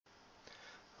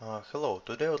Hello,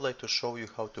 today I would like to show you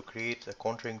how to create a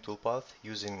contouring toolpath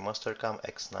using MasterCAM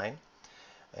X9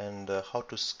 and how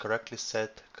to correctly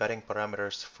set cutting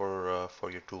parameters for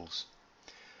your tools.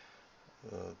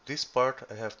 This part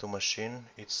I have to machine.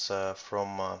 It's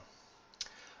from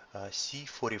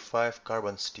C45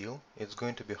 carbon steel. It's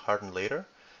going to be hardened later,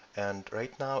 and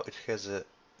right now it has a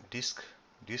disc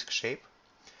shape.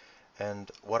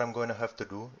 And what I'm going to have to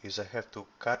do is I have to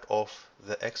cut off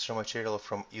the extra material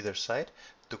from either side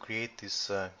to create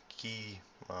this key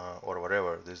or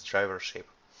whatever, this driver shape.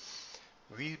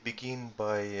 We begin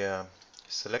by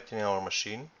selecting our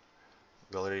machine.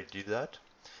 We already did that.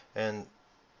 And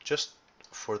just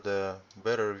for the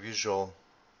better visual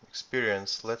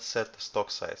experience, let's set the stock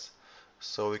size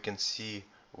so we can see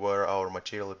where our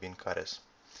material is being cut is.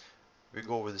 We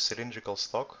go with the cylindrical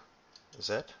stock,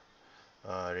 Z,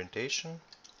 orientation.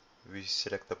 We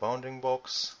select the bounding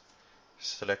box,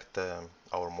 select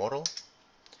our model,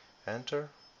 enter,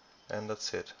 and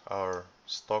that's it. Our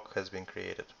stock has been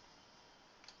created.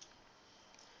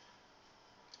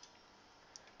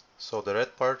 So the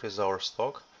red part is our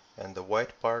stock and the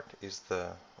white part is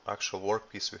the actual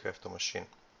workpiece we have to machine.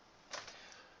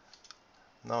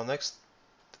 Now next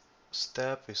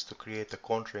step is to create a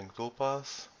contouring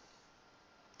toolpath.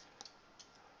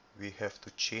 We have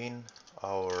to chain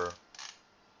our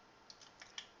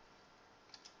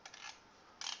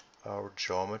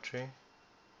geometry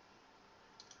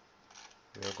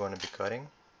we are going to be cutting.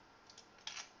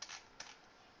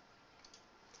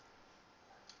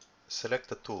 Select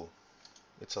the tool.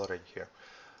 It's already here.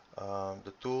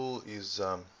 The tool is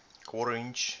 1/4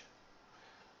 inch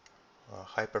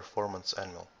high performance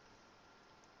anvil.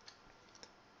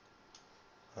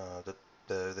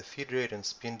 The feed rate and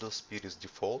spindle speed is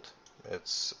default.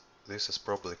 This is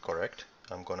probably correct.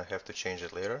 I'm gonna have to change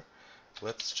it later.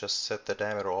 Let's just set the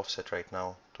diameter offset right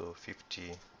now to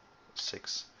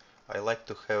 56. I like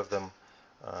to have them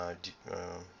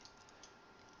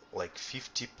like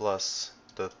 50 plus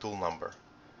the tool number.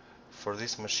 For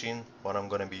this machine, what I'm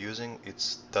gonna be using,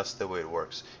 that's the way it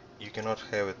works. You cannot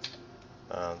have it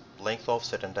length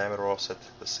offset and diameter offset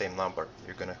the same number.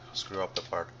 You're gonna screw up the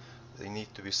part. They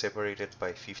need to be separated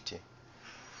by 50.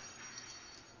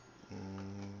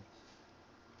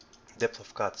 Depth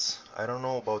of cuts. I don't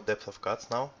know about depth of cuts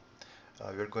now.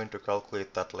 We're going to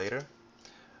calculate that later.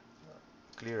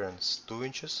 Clearance 2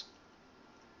 inches.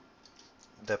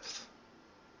 Depth.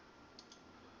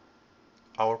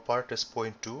 Our part is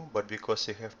 0.2, but because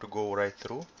you have to go right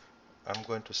through, I'm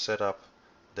going to set up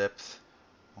depth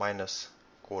minus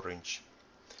 1/4 inch.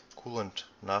 Coolant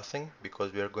nothing,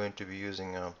 because we are going to be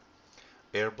using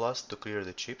air blast to clear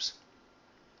the chips.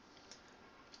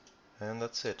 And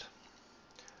that's it.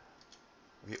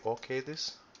 We OK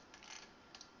this.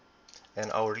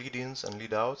 And our lead-ins and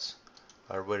lead-outs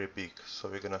are very big, so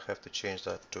we're gonna have to change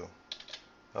that too.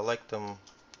 I like them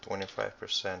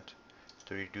 25%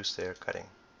 to reduce their cutting.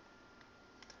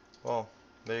 Well,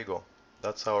 there you go.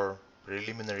 That's our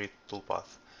preliminary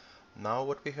toolpath. Now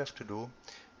what we have to do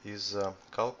is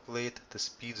calculate the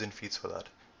speeds and feeds for that,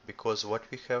 because what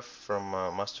we have from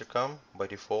MasterCAM by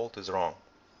default is wrong.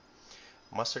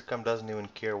 MasterCAM doesn't even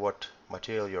care what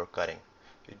material you're cutting.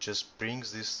 It just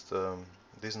brings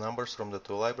these numbers from the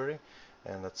tool library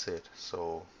and that's it.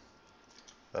 So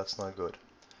that's not good.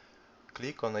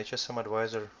 Click on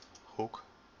HSMAdvisor hook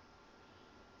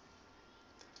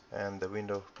and the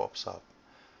window pops up.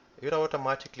 It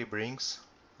automatically brings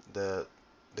the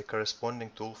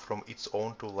corresponding tool from its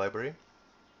own tool library.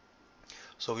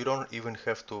 So we don't even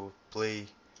have to play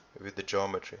with the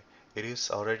geometry. It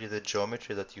is already the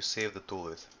geometry that you save the tool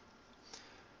with.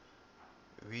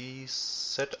 We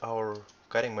set our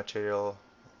cutting material,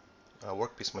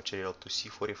 workpiece material to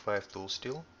C45 tool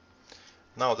steel.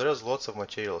 Now there's lots of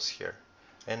materials here,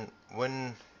 and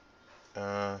when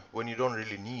you don't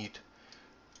really need,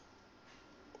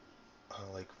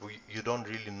 you don't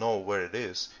really know where it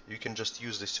is, you can just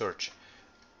use the search.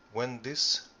 When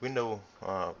this window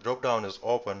drop down is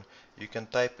open, you can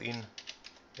type in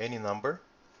any number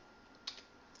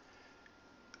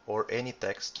or any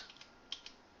text,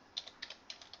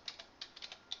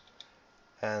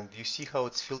 and you see how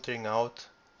it's filtering out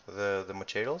the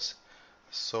materials.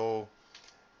 So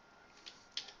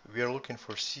we are looking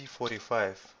for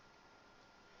C45.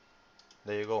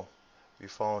 There you go, we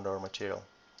found our material.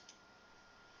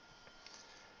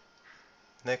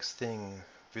 Next thing,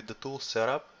 with the tool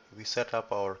setup, we set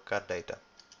up our cut data.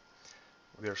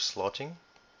 We are slotting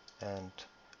and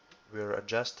we are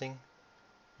adjusting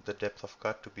the depth of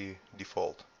cut to be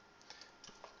default.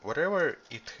 Whatever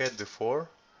it had before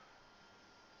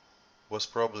was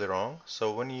probably wrong,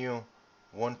 so when you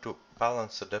want to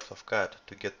balance the depth of cut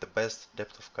to get the best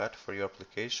depth of cut for your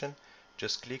application,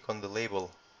 just click on the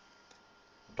label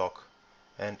dock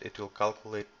and it will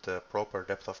calculate the proper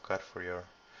depth of cut for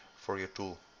your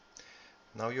tool.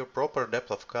 Now your proper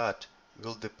depth of cut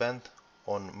will depend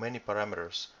on many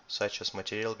parameters such as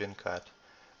material being cut,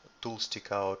 tool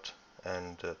stick out,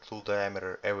 and tool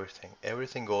diameter,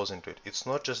 everything goes into it. It's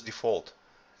not just default,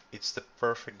 it's the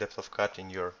perfect depth of cut in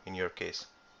your case.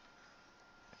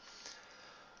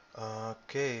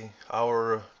 Okay,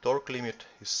 our torque limit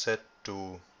is set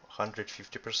to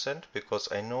 150% because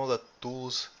I know that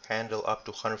tools handle up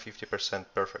to 150%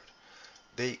 perfect.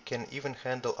 They can even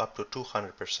handle up to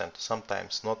 200%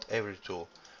 sometimes, not every tool.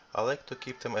 I like to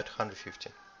keep them at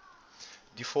 150.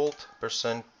 Default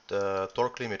percent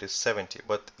torque limit is 70,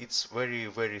 but it's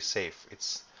very safe.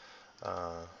 It's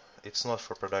not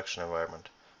for production environment.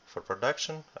 For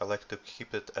production, I like to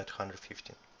keep it at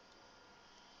 150.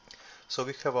 So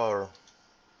we have our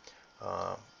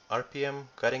RPM,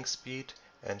 cutting speed,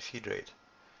 and feed rate,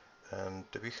 and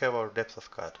we have our depth of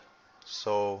cut.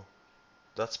 So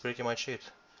that's pretty much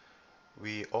it.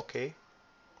 We OK,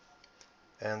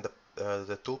 and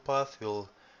the toolpath will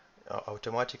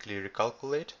automatically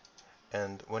recalculate,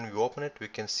 and when we open it we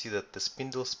can see that the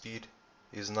spindle speed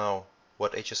is now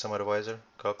what HSMAdvisor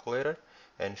calculated,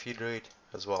 and feed rate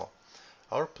as well.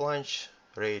 Our plunge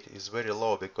rate is very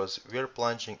low because we are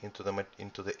plunging into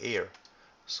the air,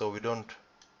 so we don't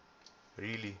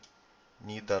really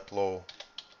need that low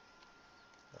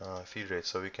feed rate,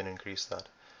 so we can increase that.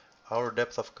 Our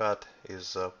depth of cut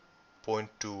is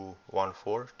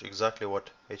 0.214, exactly what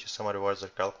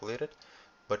HSMAdvisor calculated,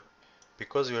 but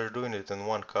because we are doing it in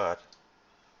one cut,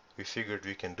 we figured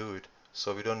we can do it,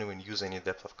 so we don't even use any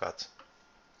depth of cuts.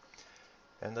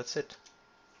 And that's it.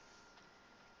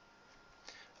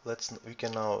 We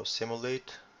can now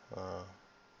simulate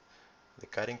the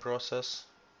cutting process.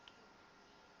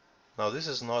 Now this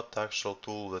is not actual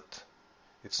tool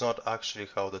it's not actually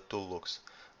how the tool looks.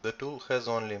 The tool has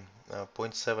only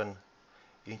 0.7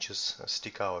 inches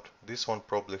stick out. This one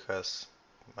probably has,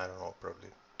 I don't know, probably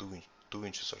 2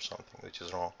 inches or something, which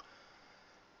is wrong.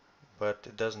 But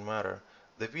it doesn't matter.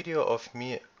 The video of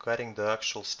me cutting the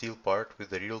actual steel part with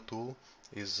the real tool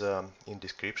is in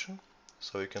description,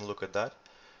 so you can look at that.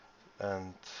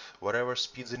 And whatever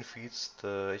speeds and feeds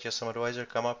the HSMAdvisor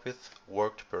come up with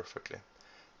worked perfectly.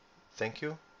 Thank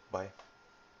you. Bye.